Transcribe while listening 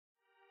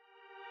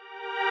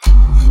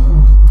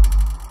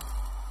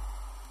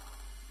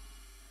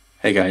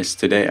Hey guys,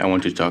 today I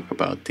want to talk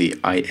about the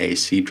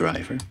IAC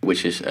driver,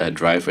 which is a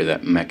driver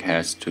that Mac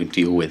has to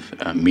deal with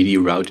MIDI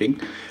routing.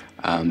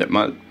 That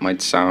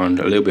might sound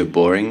a little bit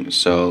boring,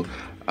 so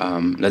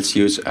let's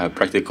use a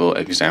practical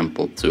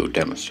example to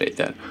demonstrate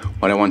that.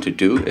 What I want to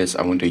do is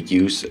I want to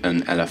use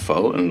an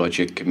LFO, a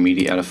Logic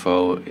MIDI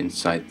LFO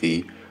inside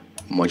the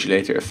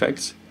modulator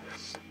effects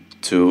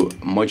to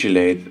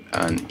modulate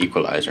an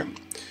equalizer.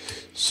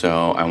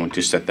 So I want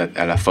to set that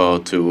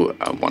LFO to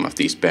one of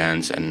these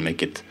bands and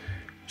make it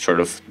sort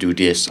of do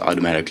this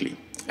automatically.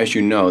 As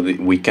you know,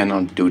 we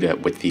cannot do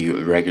that with the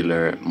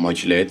regular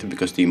modulator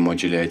because the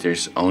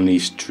modulators only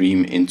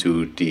stream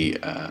into the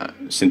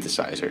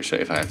synthesizer. So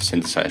if I have a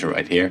synthesizer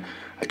right here,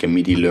 I can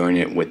MIDI learn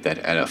it with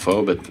that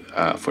LFO,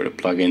 but for the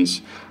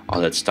plugins, all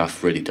that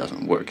stuff really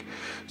doesn't work.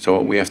 So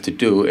what we have to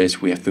do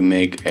is we have to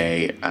make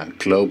a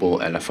global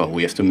LFO.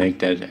 We have to make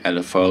that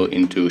LFO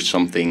into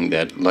something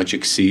that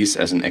Logic sees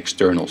as an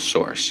external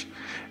source.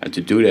 And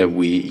to do that,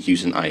 we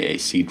use an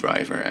IAC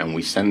driver and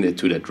we send it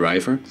to that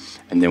driver,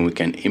 and then we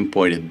can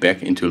import it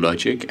back into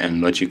Logic,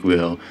 and Logic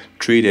will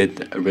treat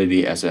it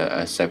really as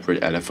a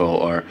separate LFO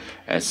or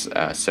as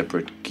a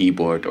separate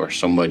keyboard or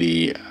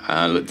somebody,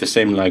 the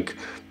same like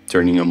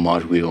turning a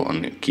mod wheel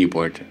on a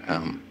keyboard.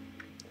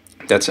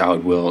 That's how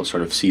it will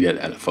sort of see that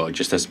LFO,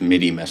 just as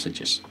MIDI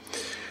messages.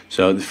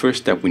 So the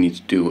first step we need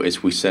to do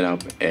is we set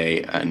up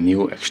a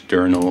new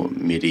external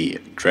MIDI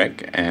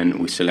track, and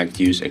we select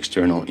use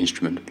external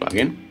instrument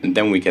plugin. And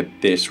then we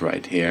get this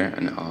right here,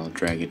 and I'll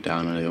drag it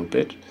down a little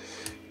bit.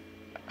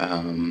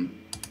 And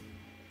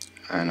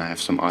I have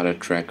some other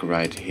track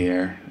right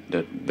here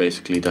that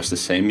basically does the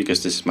same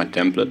because this is my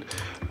template,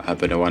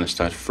 but I want to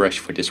start fresh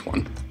for this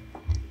one.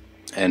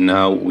 And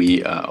now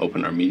we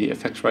open our MIDI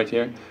effects right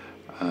here.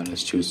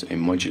 Let's choose a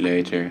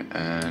modulator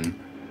and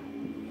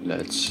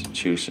let's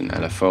choose an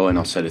LFO, and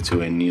I'll set it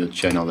to a new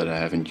channel that I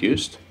haven't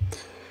used.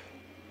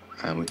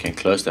 And we can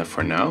close that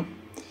for now.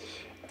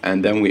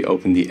 And then we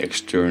open the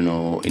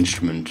external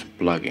instrument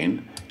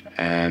plugin.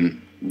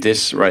 And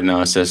this right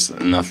now says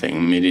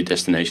nothing. MIDI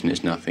destination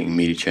is nothing,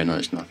 MIDI channel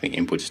is nothing,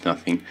 input is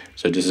nothing.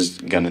 So this is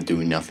gonna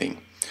do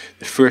nothing.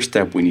 The first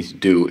step we need to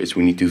do is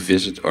we need to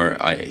visit our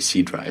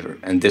IAC driver.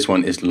 And this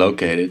one is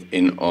located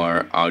in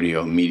our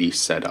audio MIDI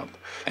setup.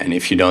 And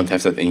if you don't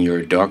have that in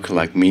your dock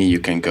like me, you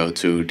can go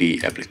to the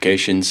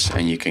applications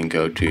and you can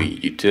go to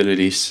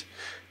utilities,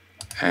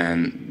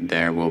 and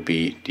there will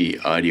be the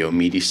audio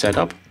MIDI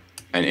setup.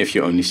 And if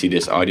you only see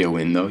this audio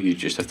window, you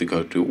just have to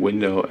go to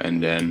window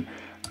and then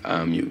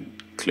you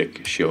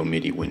click show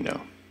MIDI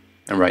window.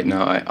 And right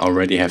now I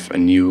already have a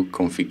new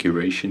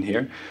configuration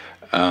here.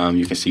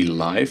 You can see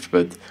live,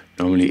 but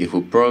normally it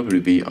will probably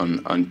be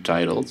on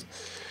untitled,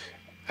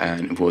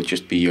 and it will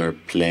just be your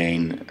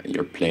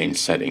plain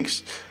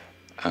settings.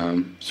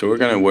 So we're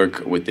gonna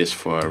work with this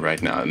for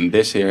right now, and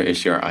this here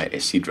is your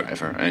IAC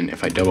driver, and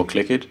if I double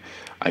click it,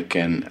 I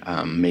can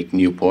make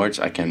new ports,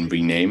 I can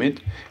rename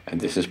it, and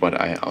this is what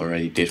I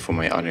already did for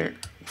my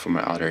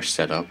other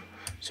setup.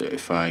 So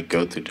if I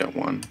go to that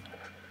one,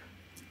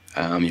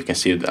 you can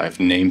see that I've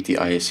named the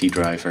IAC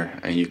driver,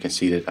 and you can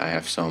see that I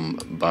have some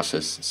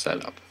buses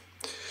set up.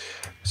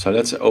 So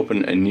let's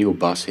open a new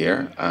bus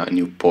here, a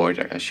new port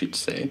I should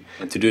say,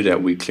 and to do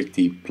that we click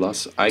the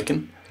plus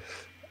icon,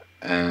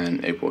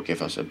 and it will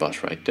give us a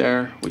bus right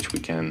there, which we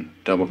can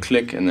double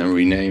click and then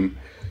rename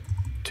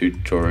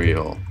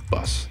tutorial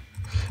bus.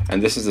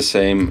 And this is the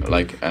same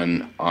like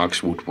an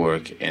aux would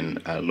work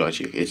in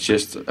Logic. It's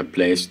just a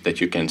place that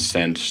you can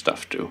send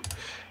stuff to,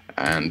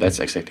 and that's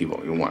exactly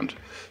what we want.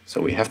 So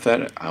we have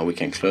that. We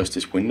can close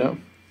this window,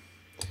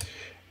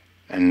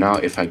 and now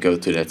if I go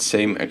to that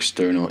same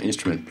external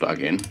instrument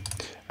plugin,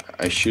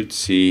 I should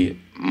see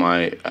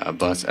my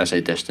bus as a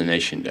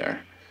destination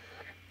there.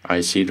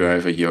 IAC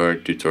driver, your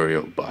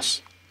tutorial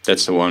bus.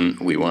 That's the one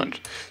we want.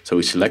 So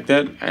we select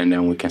that, and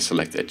then we can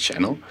select a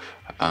channel.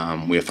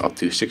 We have up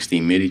to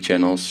 16 MIDI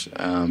channels.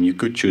 You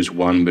could choose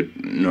one, but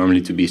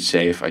normally to be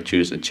safe, I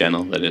choose a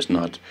channel that is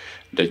not,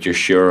 that you're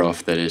sure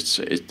of that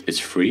it's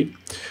free.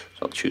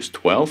 So I'll choose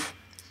 12,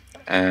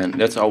 and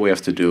that's all we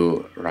have to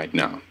do right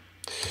now.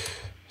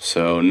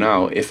 So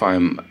now if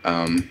I'm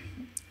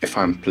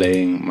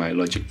playing my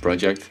Logic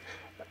project,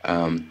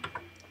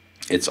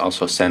 it's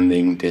also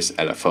sending this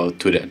LFO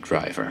to that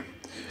driver.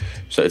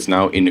 So it's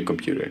now in the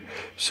computer.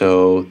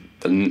 So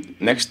the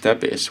next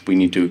step is we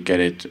need to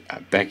get it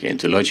back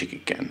into Logic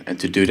again. And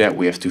to do that,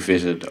 we have to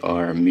visit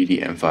our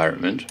MIDI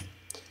environment.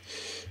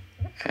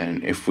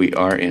 And if we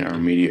are in our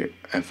MIDI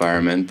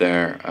environment,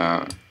 there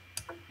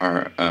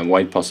are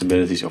wide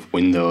possibilities of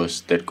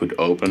windows that could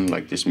open,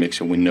 like this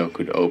mixer window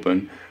could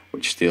open,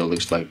 which still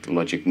looks like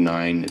Logic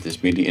 9,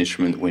 this MIDI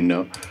instrument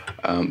window.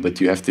 But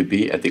you have to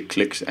be at the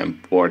clicks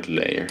and port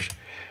layers.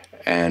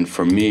 And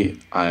for me,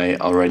 I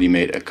already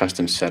made a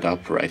custom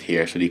setup right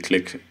here. So the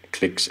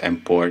clicks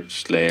and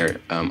ports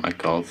layer, I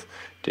called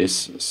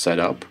this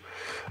setup.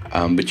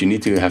 But you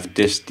need to have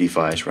this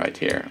device right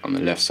here on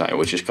the left side,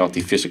 which is called the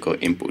physical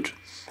input.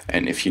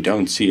 And if you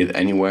don't see it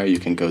anywhere, you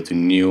can go to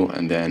new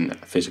and then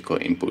physical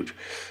input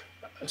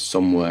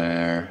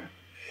somewhere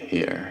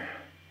here.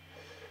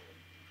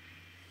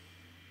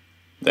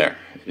 There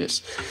it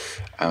is.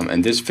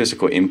 And this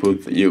physical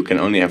input, you can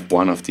only have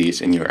one of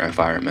these in your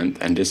environment,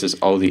 and this is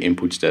all the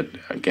inputs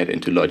that get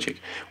into Logic.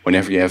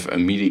 Whenever you have a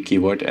MIDI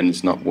keyboard and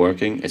it's not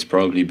working, it's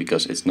probably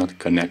because it's not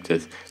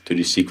connected to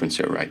the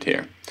sequencer right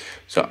here.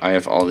 So I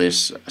have all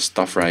this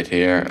stuff right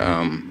here,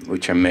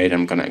 which I made.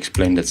 I'm gonna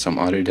explain that some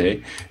other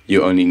day.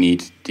 You only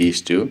need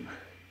these two,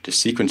 the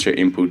sequencer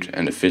input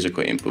and the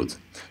physical input.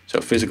 So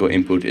physical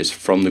input is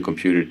from the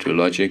computer to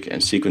Logic,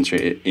 and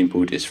sequencer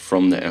input is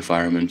from the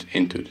environment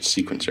into the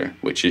sequencer,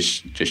 which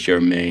is just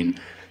your main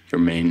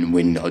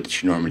window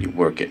that you normally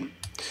work in.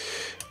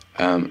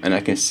 And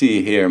I can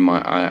see here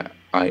my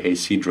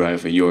IAC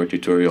driver, your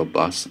tutorial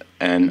bus,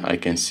 and I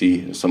can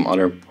see some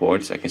other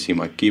ports. I can see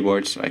my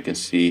keyboards, I can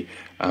see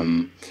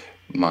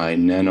my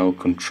nano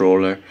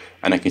controller,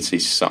 and I can see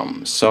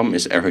sum. Sum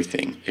is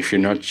everything. If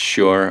you're not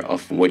sure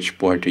of which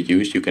port to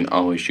use, you can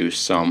always use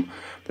sum.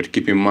 But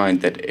keep in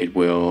mind that it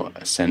will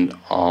send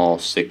all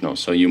signals,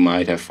 so you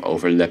might have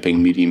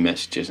overlapping MIDI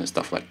messages and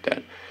stuff like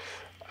that.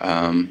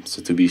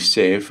 So to be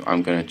safe,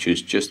 I'm gonna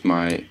choose just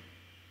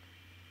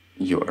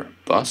your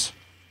bus,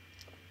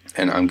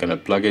 and I'm gonna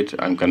plug it.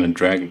 I'm gonna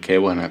drag a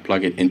cable and I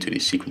plug it into the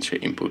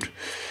sequencer input.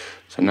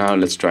 So now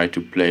let's try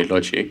to play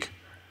Logic,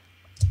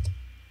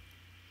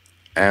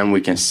 and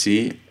we can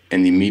see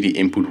in the MIDI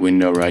input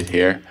window right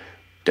here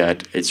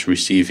that it's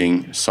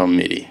receiving some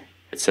MIDI.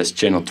 It says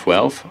channel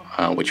 12,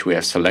 which we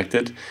have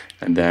selected,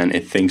 and then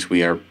it thinks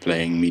we are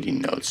playing MIDI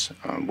notes,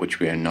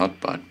 which we are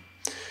not, but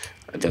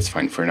that's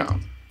fine for now.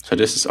 So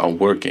this is all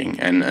working,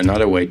 and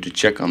another way to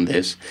check on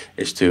this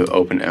is to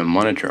open a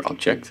monitor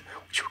object,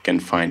 which we can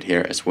find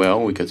here as well.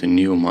 We go to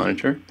new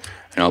monitor,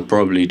 and I'll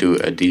probably do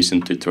a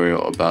decent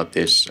tutorial about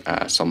this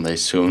someday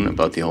soon,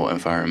 about the whole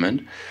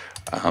environment.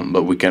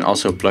 But we can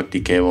also plug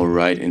the cable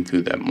right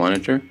into that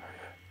monitor,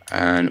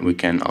 and we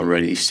can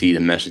already see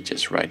the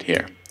messages right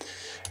here.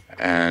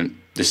 And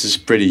this is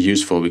pretty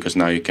useful because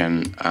now you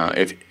can,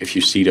 if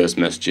you see those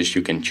messages,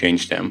 you can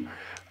change them,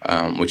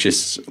 which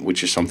is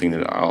something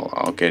that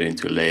I'll get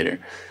into later.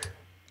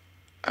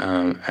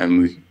 And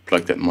we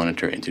plug that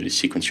monitor into the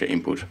sequencer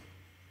input.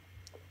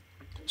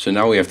 So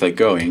now we have that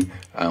going.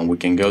 We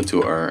can go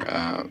to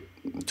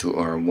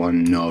our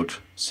one node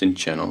synth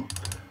channel.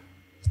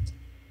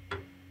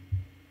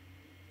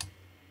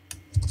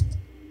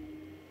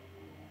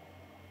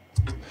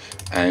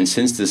 And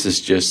since this is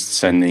just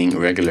sending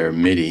regular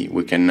MIDI,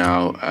 we can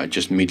now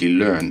just MIDI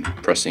learn,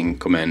 pressing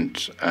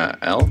Command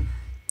L.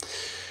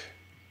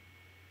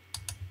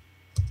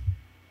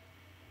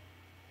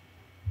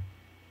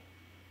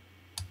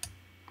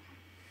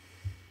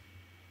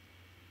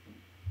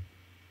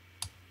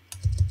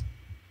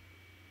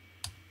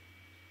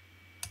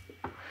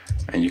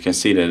 And you can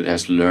see that it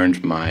has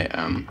learned my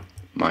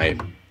my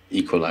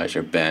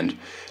equalizer band.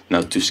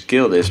 Now to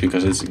scale this,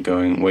 because it's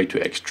going way too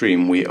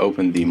extreme, we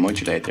open the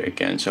modulator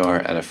again, so our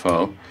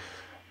LFO,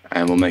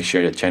 and we'll make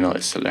sure the channel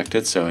is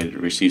selected so it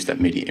receives that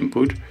MIDI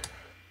input.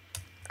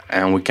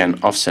 And we can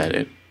offset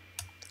it,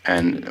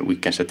 and we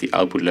can set the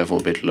output level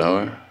a bit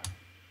lower.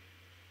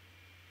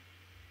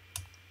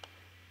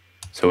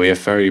 So we have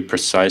very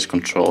precise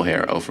control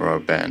here over our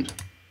band.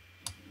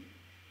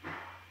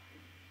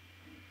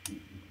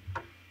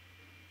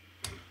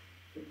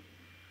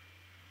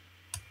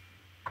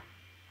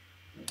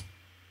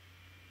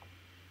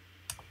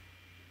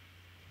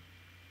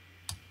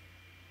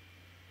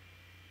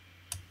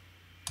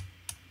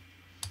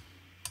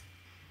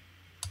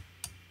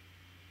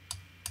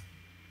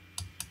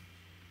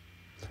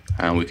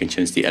 And we can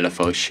change the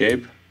LFO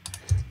shape.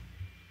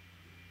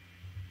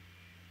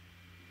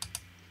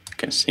 We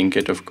can sync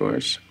it, of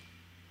course.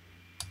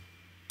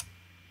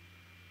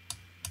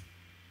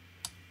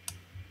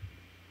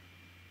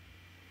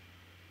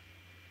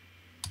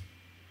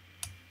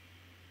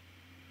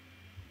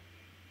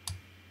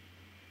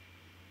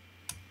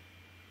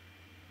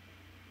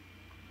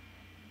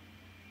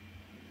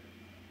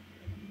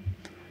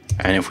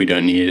 And if we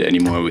don't need it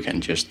anymore, we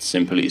can just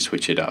simply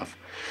switch it off.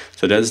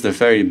 So that's the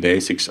very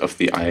basics of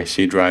the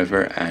IAC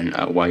driver, and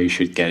why you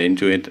should get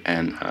into it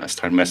and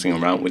start messing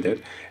around with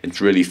it. It's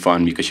really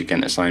fun because you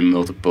can assign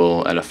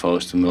multiple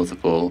LFOs to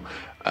multiple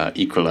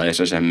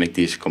equalizers and make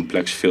these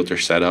complex filter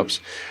setups.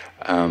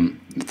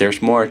 But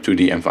there's more to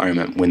the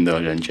environment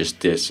window than just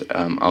this.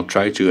 I'll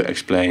try to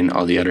explain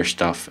all the other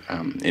stuff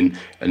in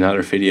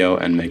another video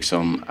and make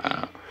some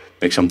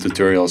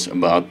tutorials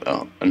about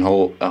a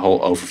whole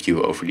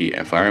overview over the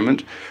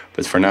environment.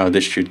 But for now,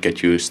 this should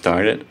get you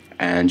started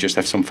and just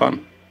have some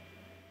fun.